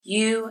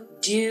You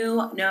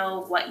do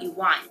know what you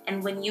want.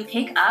 And when you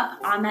pick up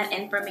on that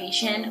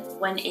information,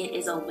 when it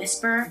is a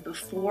whisper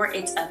before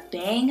it's a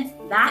bang,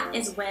 that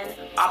is when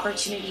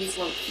opportunities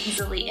flow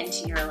easily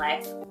into your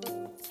life.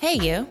 Hey,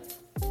 you.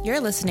 You're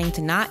listening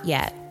to Not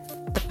Yet,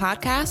 the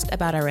podcast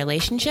about our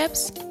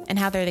relationships and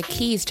how they're the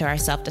keys to our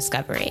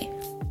self-discovery.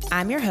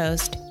 I'm your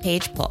host,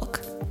 Paige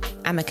Polk.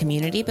 I'm a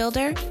community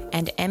builder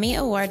and Emmy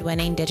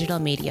Award-winning digital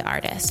media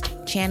artist,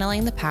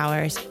 channeling the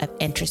powers of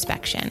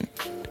introspection.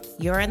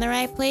 You're in the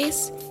right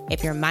place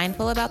if you're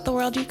mindful about the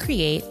world you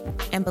create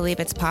and believe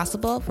it's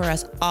possible for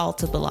us all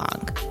to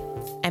belong.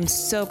 I'm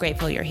so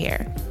grateful you're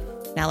here.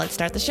 Now let's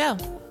start the show.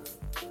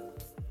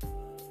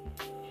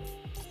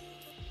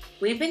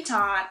 We've been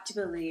taught to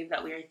believe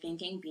that we are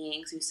thinking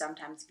beings who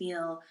sometimes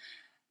feel,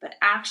 but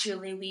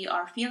actually we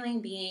are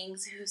feeling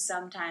beings who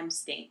sometimes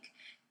think.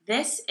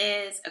 This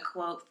is a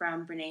quote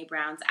from Brené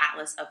Brown's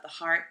Atlas of the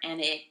Heart, and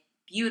it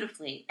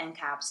beautifully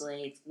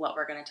encapsulates what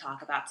we're going to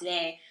talk about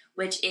today,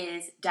 which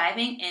is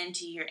diving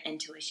into your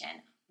intuition.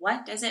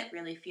 What does it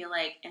really feel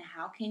like, and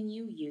how can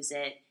you use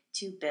it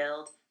to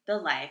build the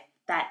life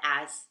that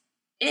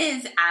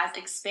is as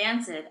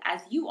expansive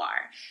as you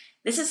are?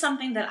 This is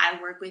something that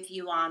I work with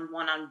you on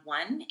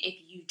one-on-one if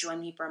you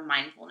join me for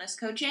mindfulness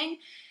coaching.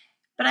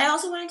 But I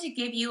also wanted to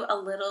give you a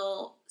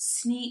little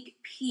sneak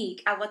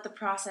peek at what the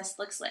process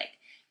looks like.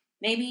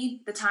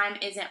 Maybe the time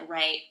isn't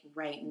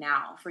right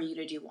now for you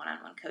to do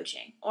one-on-one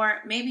coaching. Or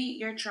maybe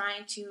you're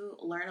trying to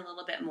learn a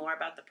little bit more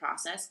about the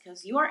process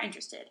because you are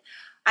interested.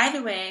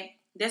 Either way,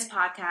 this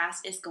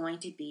podcast is going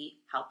to be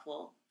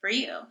helpful for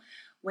you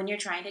when you're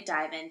trying to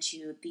dive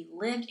into the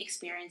lived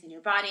experience in your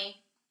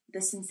body,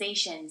 the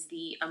sensations,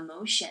 the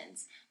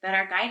emotions that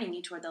are guiding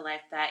you toward the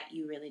life that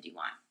you really do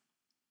want.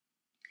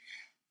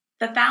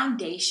 The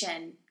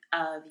foundation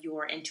of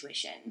your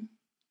intuition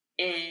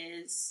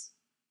is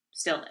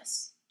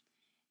stillness.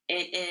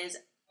 It is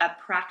a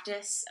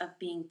practice of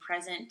being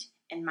present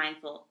and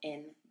mindful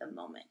in the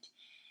moment.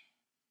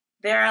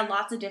 There are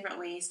lots of different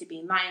ways to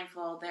be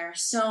mindful. There are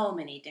so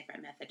many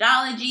different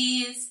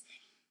methodologies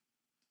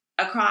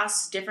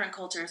across different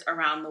cultures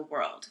around the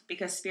world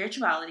because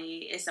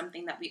spirituality is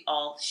something that we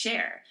all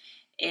share.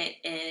 It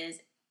is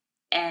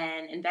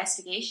an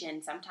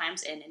investigation,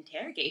 sometimes an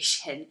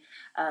interrogation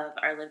of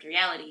our lived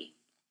reality,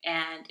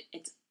 and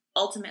it's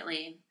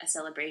ultimately a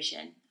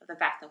celebration of the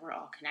fact that we're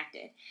all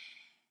connected.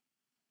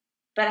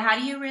 But how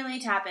do you really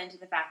tap into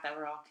the fact that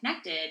we're all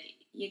connected?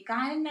 You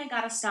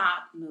gotta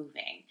stop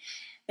moving.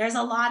 There's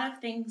a lot of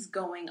things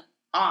going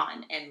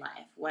on in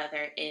life,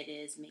 whether it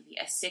is maybe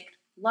a sick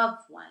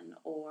loved one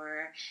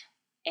or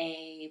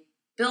a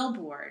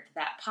billboard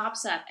that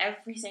pops up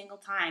every single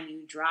time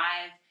you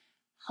drive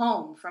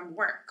home from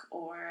work,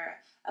 or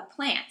a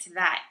plant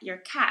that your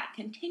cat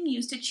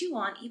continues to chew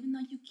on even though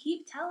you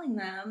keep telling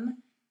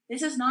them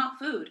this is not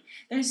food.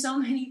 There's so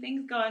many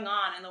things going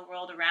on in the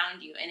world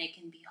around you, and it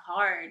can be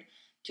hard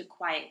to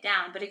quiet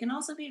down, but it can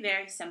also be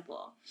very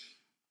simple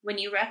when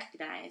you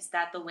recognize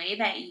that the way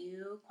that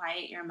you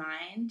quiet your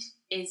mind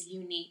is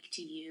unique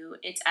to you.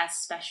 It's as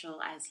special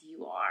as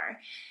you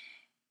are.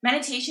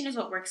 Meditation is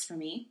what works for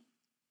me,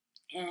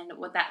 and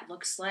what that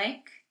looks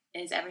like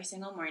is every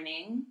single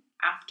morning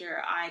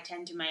after I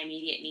tend to my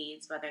immediate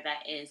needs, whether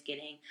that is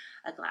getting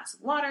a glass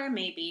of water,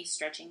 maybe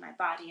stretching my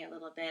body a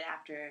little bit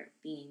after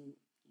being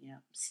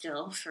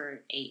still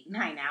for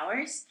 8-9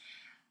 hours.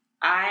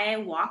 I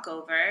walk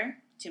over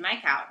to my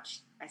couch,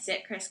 I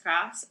sit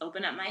crisscross,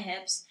 open up my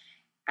hips,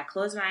 I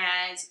close my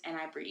eyes, and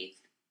I breathe.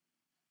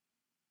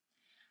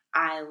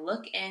 I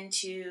look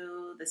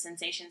into the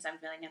sensations I'm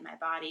feeling in my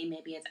body.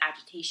 Maybe it's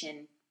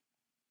agitation,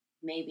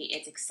 maybe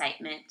it's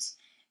excitement,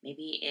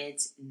 maybe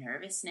it's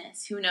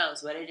nervousness, who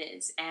knows what it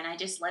is, and I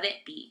just let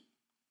it be.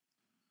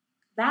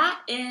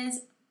 That is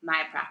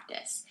my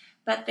practice.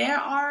 But there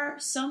are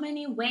so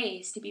many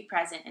ways to be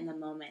present in the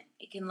moment.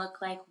 It can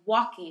look like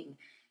walking,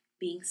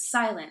 being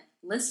silent,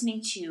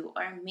 listening to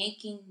or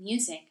making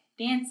music,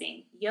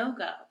 dancing,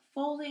 yoga,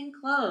 folding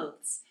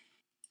clothes.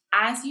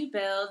 As you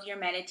build your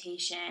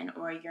meditation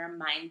or your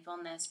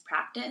mindfulness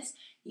practice,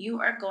 you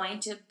are going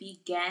to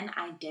begin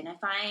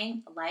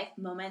identifying life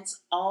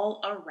moments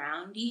all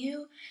around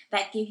you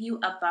that give you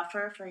a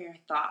buffer for your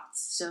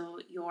thoughts so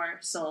your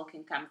soul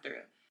can come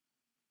through.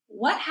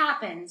 What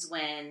happens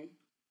when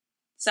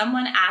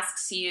someone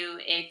asks you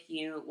if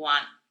you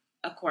want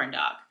a corn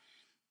dog?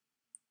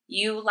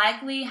 You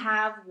likely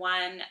have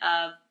one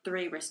of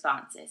 3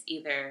 responses,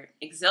 either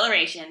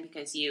exhilaration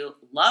because you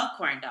love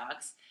corn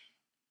dogs,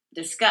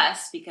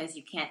 disgust because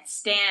you can't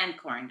stand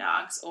corn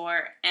dogs,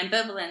 or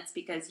ambivalence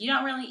because you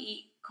don't really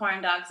eat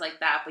corn dogs like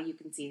that, but you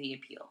can see the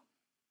appeal.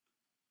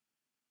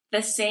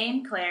 The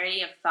same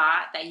clarity of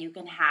thought that you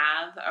can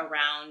have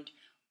around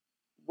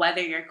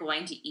whether you're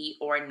going to eat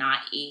or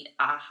not eat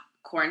a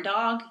corn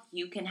dog,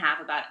 you can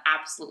have about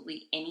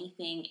absolutely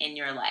anything in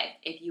your life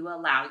if you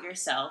allow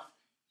yourself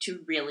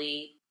to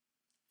really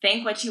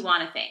think what you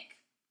want to think.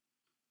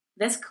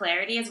 This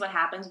clarity is what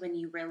happens when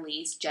you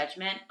release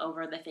judgment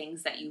over the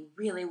things that you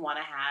really want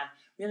to have,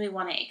 really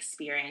want to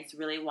experience,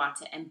 really want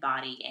to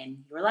embody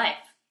in your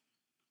life.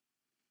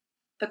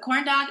 The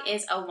corn dog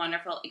is a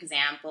wonderful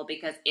example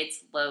because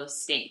it's low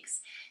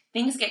stakes.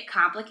 Things get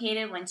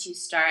complicated once you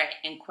start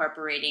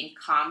incorporating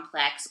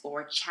complex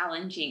or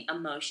challenging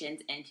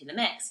emotions into the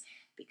mix.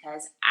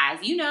 Because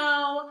as you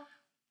know,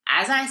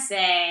 as I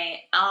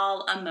say,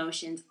 all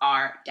emotions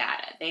are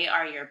data. They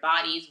are your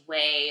body's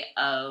way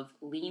of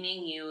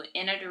leaning you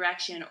in a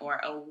direction or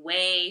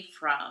away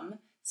from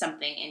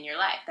something in your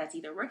life that's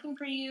either working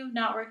for you,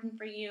 not working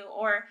for you,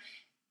 or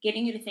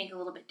getting you to think a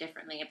little bit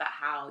differently about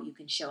how you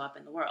can show up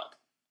in the world.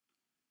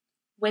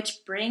 Which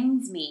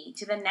brings me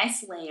to the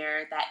next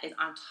layer that is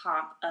on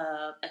top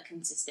of a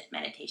consistent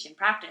meditation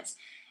practice.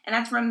 And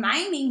that's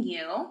reminding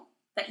you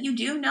that you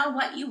do know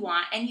what you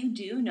want and you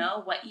do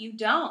know what you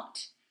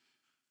don't.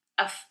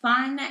 A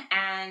fun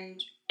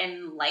and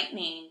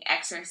enlightening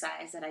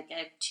exercise that I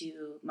give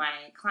to my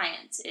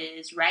clients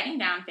is writing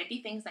down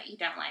 50 things that you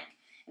don't like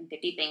and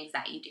 50 things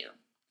that you do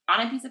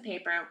on a piece of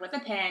paper with a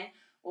pen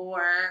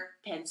or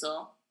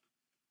pencil.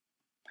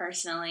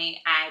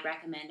 Personally, I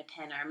recommend a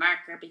pen or a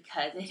marker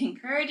because it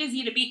encourages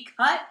you to be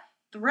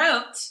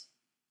cutthroat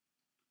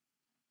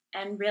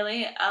and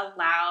really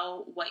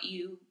allow what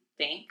you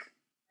think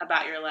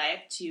about your life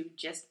to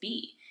just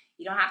be.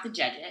 You don't have to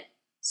judge it.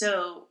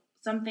 So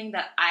something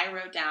that I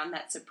wrote down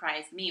that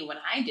surprised me when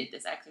I did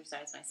this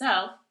exercise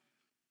myself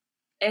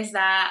is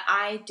that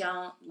I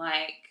don't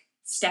like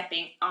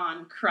stepping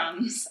on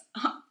crumbs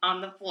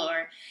on the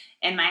floor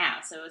in my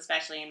house. So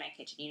especially in my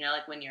kitchen,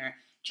 like when you're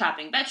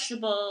chopping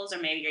vegetables or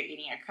maybe you're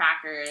eating a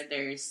cracker,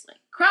 there's like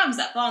crumbs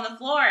that fall on the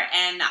floor,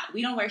 and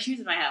we don't wear shoes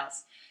in my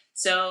house.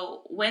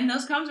 So when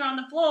those crumbs are on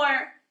the floor,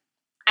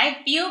 I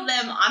feel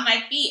them on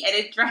my feet and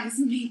it drives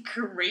me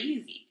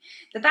crazy.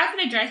 The fact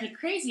that it drives me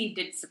crazy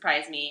didn't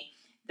surprise me.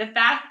 The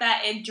fact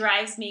that it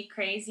drives me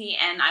crazy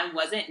and I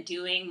wasn't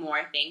doing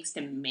more things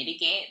to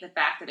mitigate the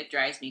fact that it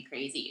drives me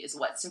crazy is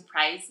what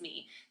surprised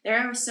me.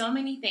 There are so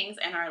many things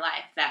in our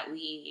life that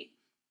we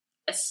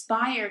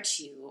aspire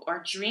to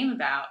or dream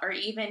about or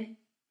even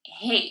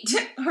hate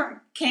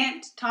or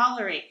can't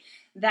tolerate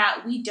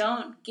that we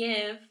don't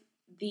give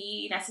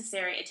the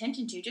necessary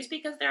attention to just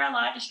because there are a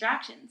lot of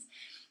distractions.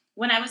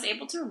 When I was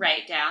able to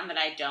write down that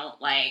I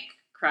don't like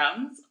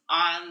crumbs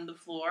on the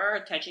floor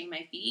or touching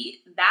my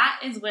feet, that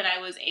is when I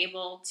was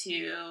able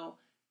to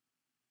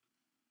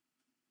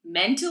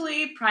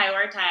mentally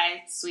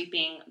prioritize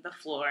sweeping the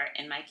floor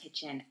in my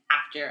kitchen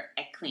after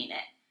I clean it.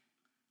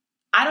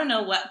 I don't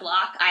know what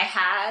block I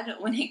had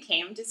when it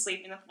came to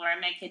sweeping the floor in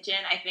my kitchen.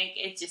 I think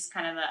it's just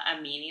kind of a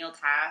menial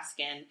task,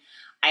 and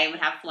I would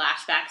have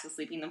flashbacks of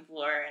sweeping the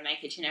floor in my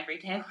kitchen every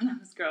day when I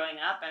was growing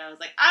up, and I was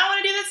like, I don't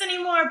want to do this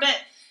anymore, but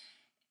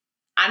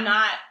I'm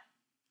not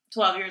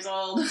 12 years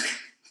old.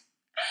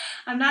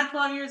 I'm not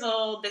 12 years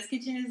old. This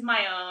kitchen is my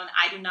own.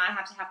 I do not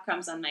have to have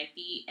crumbs on my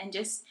feet. And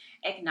just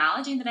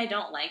acknowledging that I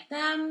don't like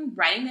them,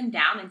 writing them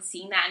down and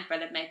seeing that in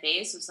front of my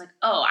face was like,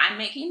 oh, I'm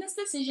making this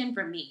decision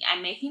for me.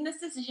 I'm making this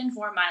decision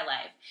for my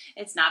life.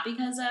 It's not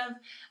because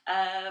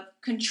of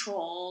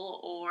control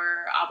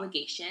or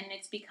obligation.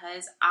 It's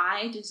because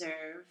I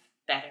deserve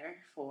better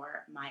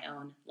for my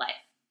own life.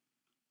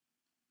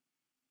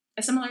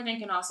 A similar thing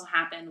can also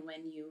happen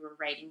when you were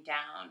writing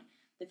down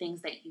the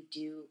things that you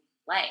do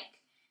like.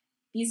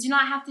 These do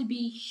not have to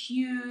be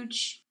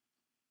huge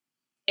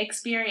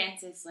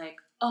experiences like,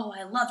 oh,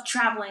 I love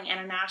traveling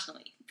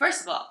internationally.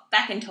 First of all,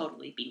 that can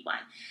totally be one.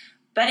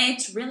 But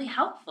it's really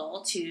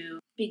helpful to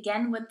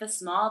begin with the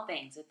small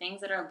things, the things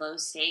that are low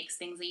stakes,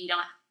 things that you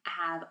don't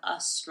have a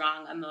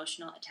strong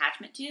emotional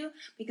attachment to,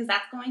 because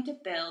that's going to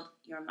build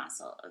your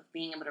muscle of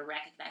being able to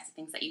recognize the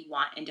things that you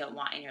want and don't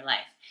want in your life.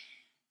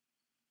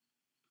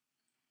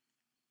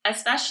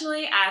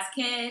 Especially as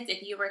kids,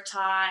 if you were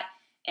taught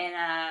in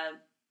a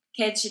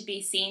kids should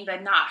be seen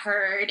but not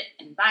heard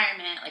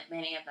environment, like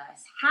many of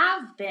us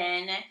have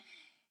been,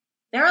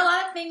 there are a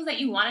lot of things that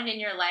you wanted in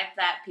your life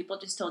that people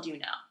just told you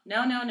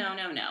no.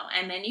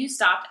 And then you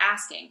stopped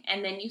asking,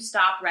 and then you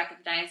stopped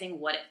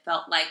recognizing what it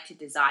felt like to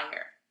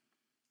desire.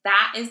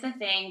 That is the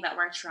thing that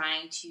we're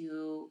trying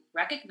to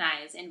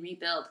recognize and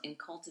rebuild and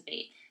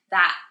cultivate.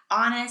 That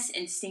honest,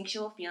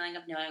 instinctual feeling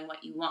of knowing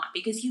what you want.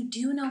 Because you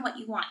do know what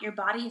you want. Your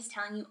body is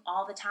telling you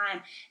all the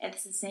time. And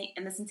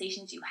the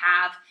sensations you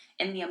have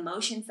and the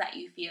emotions that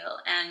you feel.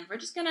 And we're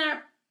just going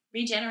to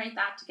regenerate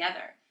that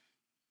together.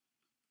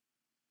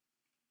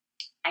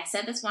 I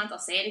said this once, I'll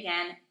say it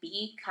again.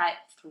 Be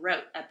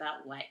cutthroat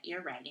about what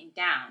you're writing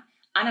down.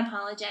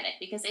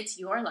 Unapologetic, because it's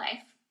your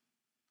life.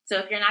 So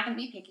if you're not going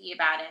to be picky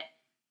about it,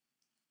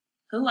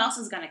 who else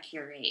is going to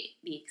curate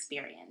the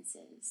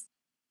experiences?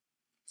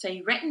 So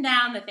you've written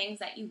down the things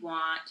that you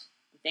want,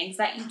 the things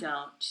that you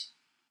don't.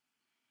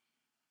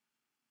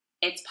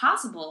 It's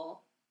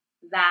possible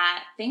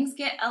that things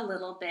get a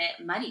little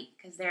bit muddy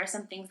because there are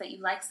some things that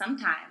you like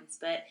sometimes,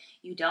 but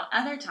you don't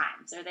other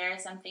times. Or there are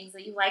some things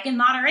that you like in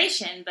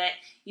moderation, but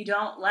you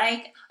don't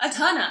like a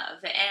ton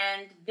of.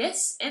 And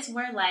this is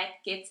where life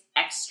gets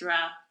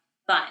extra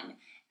fun.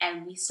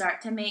 And we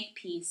start to make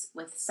peace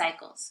with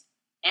cycles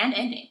and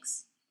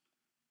endings.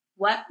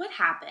 What would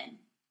happen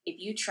if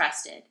you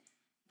trusted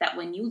that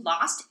when you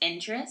lost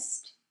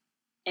interest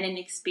in an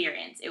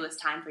experience, it was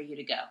time for you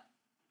to go.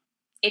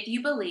 If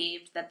you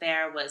believed that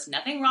there was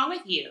nothing wrong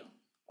with you,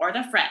 or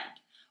the friend,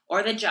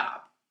 or the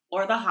job,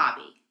 or the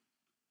hobby,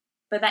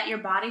 but that your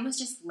body was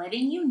just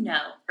letting you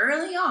know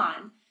early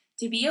on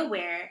to be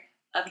aware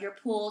of your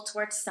pull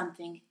towards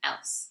something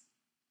else.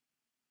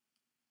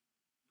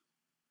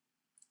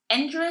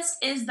 Interest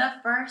is the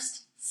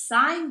first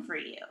sign for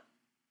you.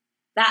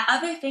 That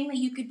other thing that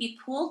you could be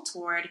pulled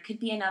toward could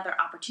be another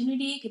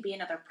opportunity, it could be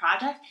another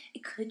project,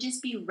 it could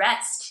just be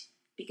rest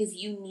because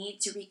you need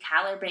to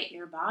recalibrate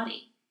your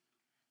body.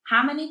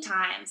 How many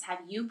times have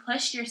you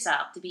pushed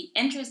yourself to be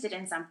interested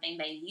in something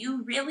that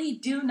you really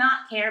do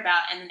not care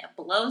about and then it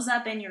blows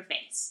up in your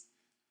face?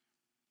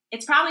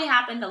 It's probably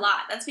happened a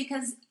lot. That's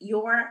because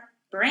your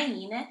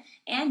brain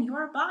and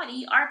your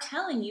body are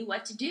telling you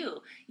what to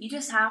do. You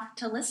just have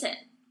to listen.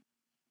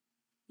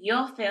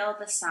 You'll feel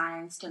the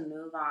signs to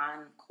move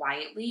on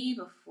quietly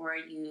before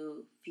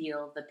you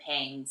feel the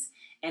pangs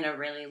in a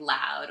really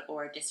loud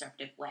or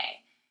disruptive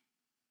way.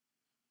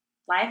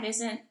 Life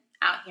isn't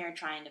out here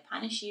trying to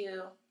punish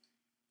you.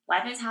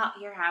 Life is out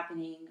here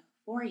happening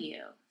for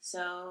you.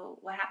 So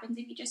what happens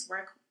if you just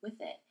work with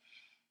it?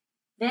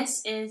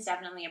 This is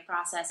definitely a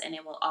process and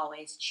it will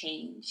always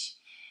change.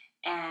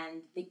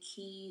 And the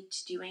key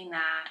to doing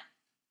that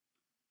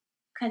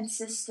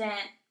consistent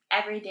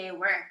everyday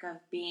work of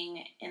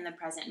being in the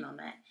present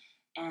moment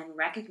and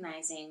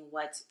recognizing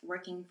what's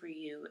working for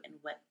you and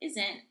what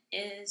isn't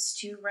is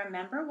to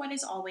remember what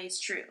is always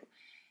true.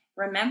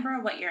 Remember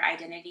what your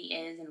identity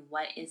is and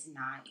what is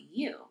not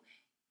you.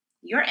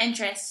 Your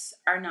interests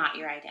are not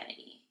your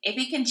identity. If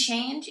it can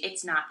change,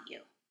 it's not you.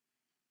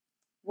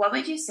 What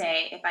would you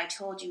say if I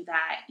told you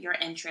that your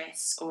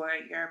interests or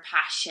your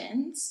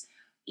passions,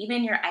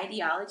 even your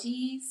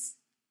ideologies,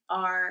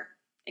 are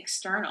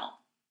external?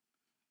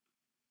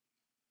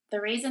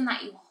 The reason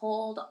that you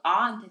hold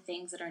on to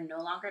things that are no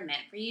longer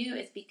meant for you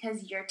is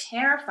because you're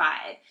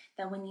terrified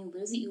that when you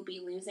lose it, you'll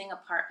be losing a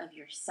part of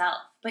yourself.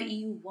 But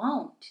you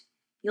won't.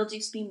 You'll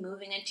just be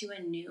moving into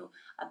a new,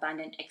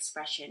 abundant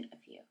expression of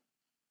you.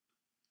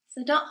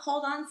 So don't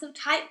hold on so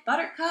tight,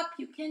 buttercup.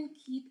 You can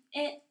keep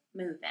it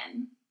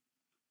moving.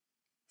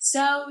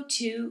 So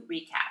to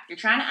recap, you're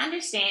trying to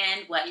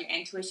understand what your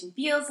intuition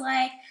feels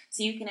like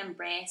so you can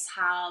embrace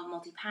how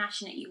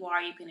multi-passionate you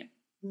are. You can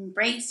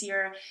embrace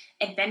your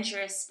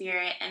adventurous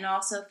spirit and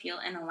also feel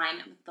in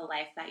alignment with the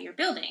life that you're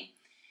building.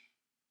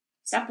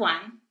 Step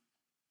 1,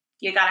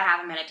 you got to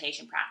have a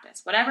meditation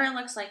practice. Whatever it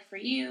looks like for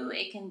you,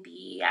 it can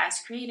be as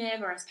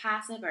creative or as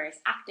passive or as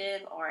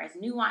active or as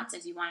nuanced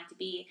as you want it to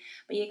be,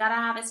 but you got to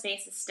have a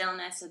space of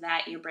stillness so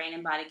that your brain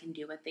and body can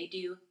do what they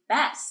do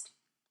best,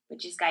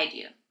 which is guide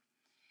you.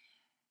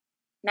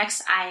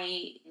 Next,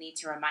 I need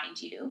to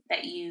remind you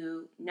that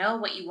you know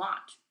what you want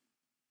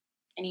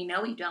and you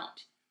know what you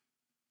don't.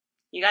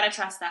 You got to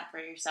trust that for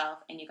yourself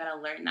and you got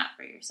to learn that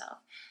for yourself.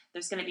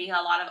 There's going to be a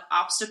lot of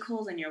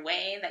obstacles in your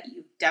way that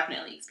you've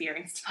definitely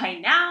experienced by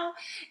now.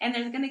 And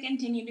there's going to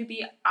continue to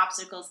be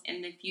obstacles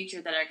in the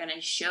future that are going to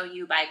show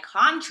you by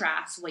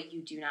contrast what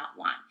you do not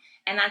want.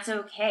 And that's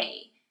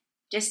okay.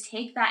 Just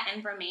take that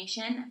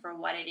information for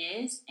what it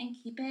is and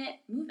keep it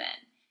moving.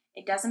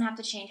 It doesn't have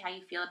to change how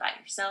you feel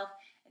about yourself.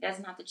 It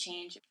doesn't have to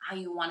change how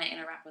you want to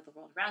interact with the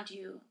world around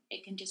you.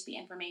 It can just be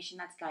information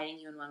that's guiding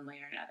you in one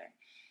way or another.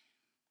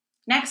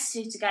 Next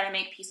is you got to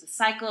make peace with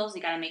cycles.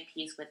 You got to make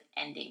peace with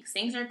endings.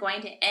 Things are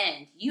going to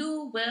end.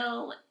 You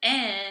will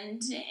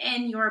end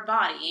in your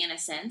body, in a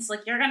sense.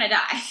 Like, you're going to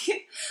die.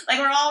 Like,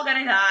 we're all going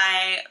to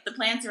die. The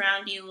plants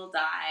around you will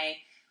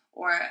die.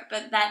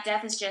 But that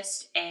death is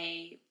just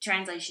a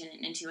translation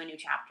into a new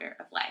chapter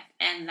of life.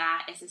 And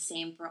that is the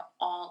same for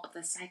all of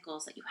the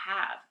cycles that you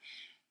have.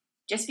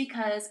 Just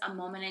because a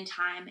moment in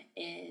time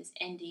is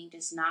ending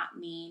does not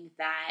mean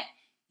that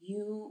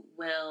you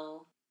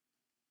will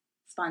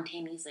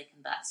spontaneously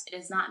combust. It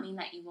does not mean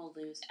that you will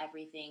lose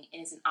everything. It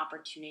is an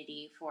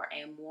opportunity for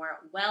a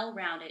more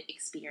well-rounded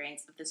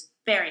experience of this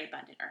very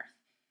abundant earth.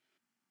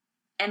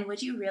 And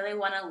would you really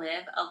want to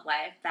live a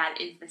life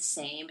that is the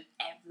same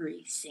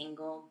every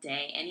single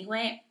day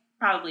anyway?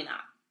 Probably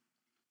not.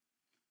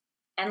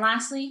 And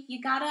lastly,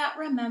 you gotta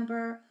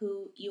remember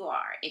who you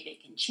are. If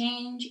it can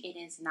change, it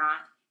is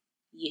not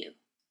you.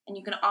 And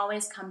you can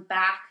always come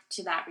back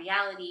to that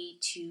reality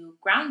to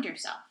ground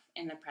yourself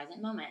in the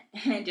present moment.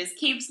 And it just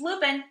keeps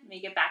looping when you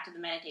get back to the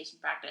meditation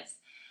practice.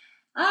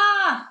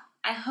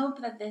 I hope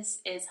that this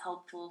is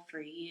helpful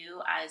for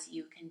you as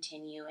you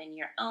continue in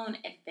your own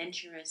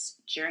adventurous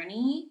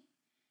journey.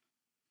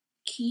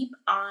 Keep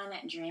on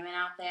dreaming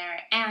out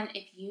there. And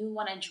if you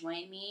want to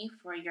join me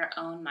for your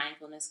own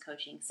mindfulness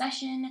coaching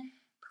session,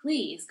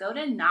 please go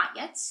to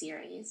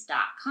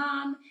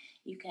notyetseries.com.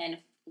 You can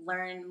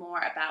learn more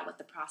about what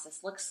the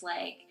process looks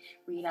like,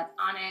 read up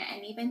on it,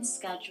 and even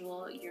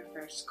schedule your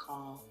first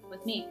call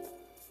with me.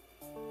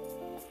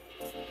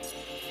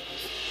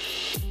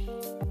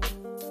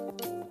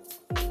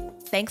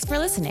 Thanks for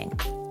listening,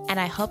 and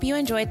I hope you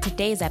enjoyed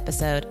today's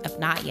episode of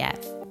Not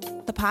Yet.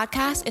 The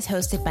podcast is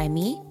hosted by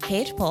me,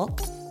 Paige Polk,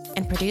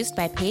 and produced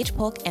by Paige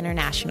Polk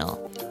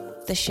International.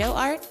 The show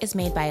art is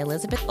made by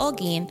Elizabeth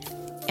Olguin,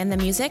 and the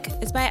music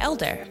is by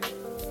Elder.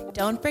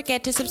 Don't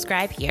forget to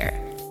subscribe here.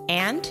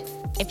 And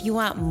if you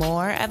want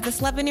more of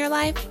this love in your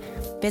life,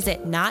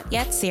 visit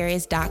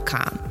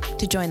notyetseries.com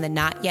to join the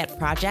Not Yet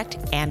Project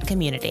and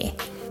community.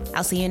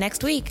 I'll see you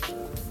next week.